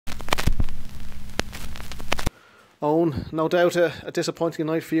Owen, no doubt a disappointing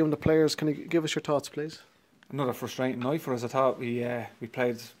night for you and the players. Can you give us your thoughts, please? Another frustrating night for us. I thought we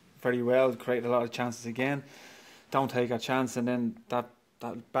played very well, created a lot of chances again. Don't take our chance, and then that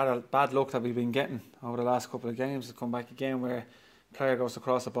bad luck that we've been getting over the last couple of games has come back again, where a player goes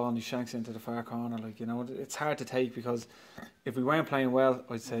across the ball and he shanks into the far corner. It's hard to take, because if we weren't playing well,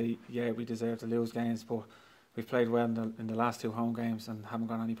 I'd say yeah, we deserve to lose games, but we've played well in the last two home games and haven't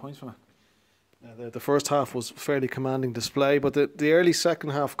got any points from it. The first half was fairly commanding display, but the early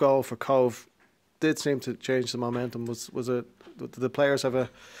second half goal for Cobh did seem to change the momentum. Did the players have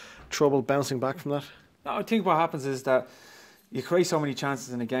trouble bouncing back from that? No, I think what happens is that you create so many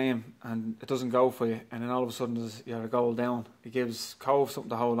chances in a game and it doesn't go for you, and then all of a sudden you have a goal down. It gives Cobh something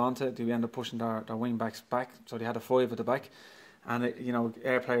to hold on to. They end up pushing their wing backs back, so they had a 5 at the back. And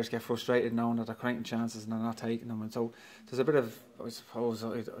our players get frustrated knowing that they're creating chances and they're not taking them, and so there's a bit of, I suppose,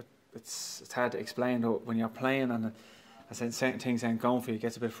 it's hard to explain though, when you're playing and I said certain things ain't going for you, it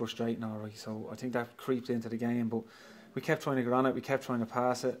gets a bit frustrating, alright. So I think that creeped into the game, but we kept trying to get on it, we kept trying to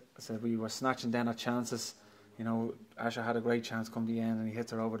pass it. I said we were snatching down our chances. Asher had a great chance come the end and he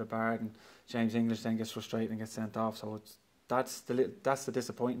hits her over the bar, and James English then gets frustrated and gets sent off. So that's the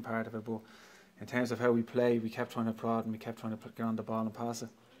disappointing part of it. But in terms of how we play, we kept trying to prod and we kept trying to get on the ball and pass it.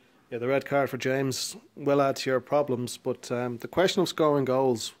 Yeah, the red card for James will add to your problems, but the question of scoring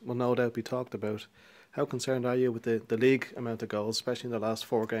goals will no doubt be talked about. How concerned are you with the league amount of goals, especially in the last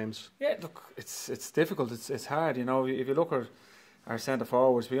 4 games? Yeah, look, it's difficult. It's hard. If you look at our centre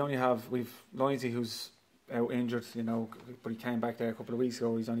forwards, we've Lindsay, who's out injured, but he came back there a couple of weeks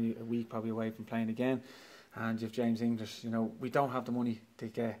ago. He's only a week probably away from playing again. And you've James English. We don't have the money to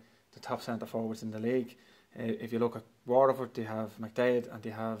get the top centre forwards in the league. If you look at Waterford, they have McDade and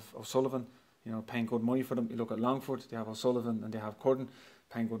they have O'Sullivan, paying good money for them. You look at Longford, they have O'Sullivan and they have Curtin,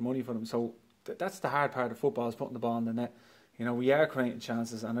 paying good money for them. So that's the hard part of football, is putting the ball in the net. We are creating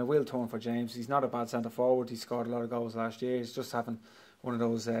chances, and I will turn for James. He's not a bad centre forward. He scored a lot of goals last year. He's just having one of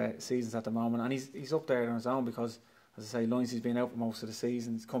those seasons at the moment, and he's up there on his own, because, as I say, Lindsay's been out for most of the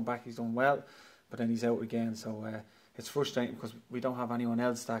season. He's come back, he's done well, but then he's out again. So it's frustrating, because we don't have anyone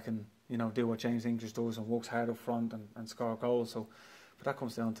else that can do what James English does and works hard up front and score goals. So, but that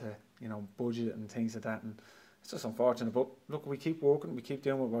comes down to budget and things like that, and it's just unfortunate. But look, we keep working, we keep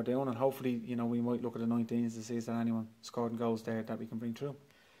doing what we're doing, and hopefully we might look at the 19s to see if there's anyone scoring goals there that we can bring through.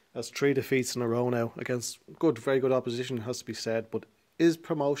 That's 3 defeats in a row now against very good opposition, has to be said. But is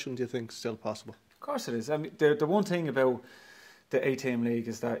promotion, do you think, still possible? Of course it is. I mean, the one thing about the 8-team league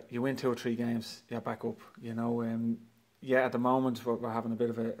is that you win 2 or 3 games, you're back up. Yeah, at the moment we're having a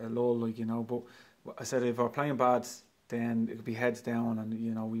bit of a lull, but I said if we're playing bad, then it could be heads down, and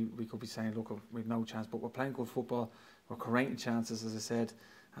we could be saying, look, we've no chance. But we're playing good football, we're creating chances, as I said,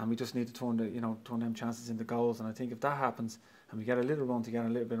 and we just need to turn them chances into goals. And I think if that happens and we get a little run to get a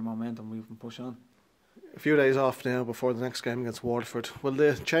little bit of momentum, we can push on. A few days off now before the next game against Waterford. Will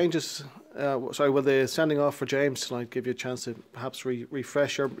the sending off for James tonight give you a chance to perhaps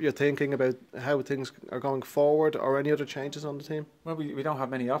refresh your thinking about how things are going forward, or any other changes on the team? Well, we don't have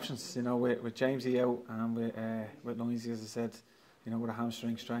many options, with Jamesy out and with Lindsay, as I said, with a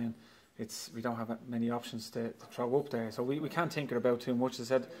hamstring strain. We don't have many options to throw up there, so we can't tinker about too much.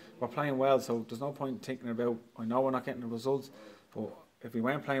 As I said, we're playing well, so there's no point thinking about, I know we're not getting the results, but if we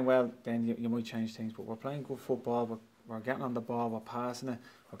weren't playing well, then you might change things. But we're playing good football, we're getting on the ball, we're passing it,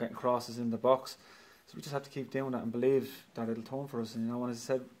 we're getting crosses in the box. So we just have to keep doing that and believe that it'll turn for us. And as I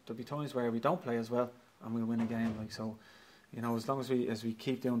said, there'll be times where we don't play as well and we'll win a game. So, as long as we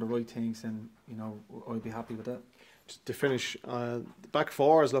keep doing the right things, then I'll be happy with that. Just to finish, the back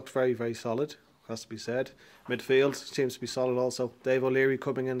 4 has looked very, very solid, has to be said. Midfield seems to be solid also. Dave O'Leary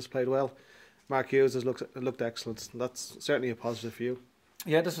coming in has played well. Mark Hughes has looked excellent. That's certainly a positive for you.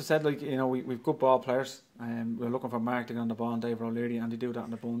 Yeah, this was said, we've good ball players. We're looking for Mark to get on the ball and Dave O'Leary, and they do that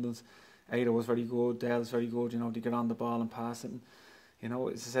in abundance. Ada was very good, Dale's very good, they get on the ball and pass it. And,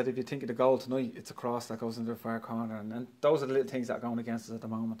 as I said, if you think of the goal tonight, it's a cross that goes into the far corner, and those are the little things that are going against us at the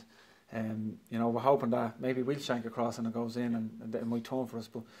moment. We're hoping that maybe we'll shank a cross and it goes in, and it might turn for us.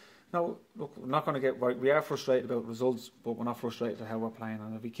 But no, look, we're not going to get right. We are frustrated about results, but we're not frustrated at how we're playing.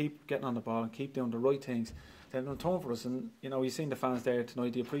 And if we keep getting on the ball and keep doing the right things, then it'll turn for us. And you've seen the fans there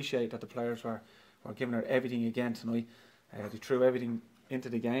tonight. They appreciate that the players were giving her everything again tonight. They threw everything into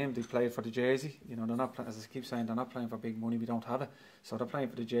the game. They played for the jersey. They're not, as I keep saying, they're not playing for big money. We don't have it, so they're playing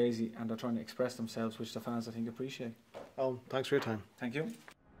for the jersey and they're trying to express themselves, which the fans, I think, appreciate. Oh, thanks for your time. Thank you.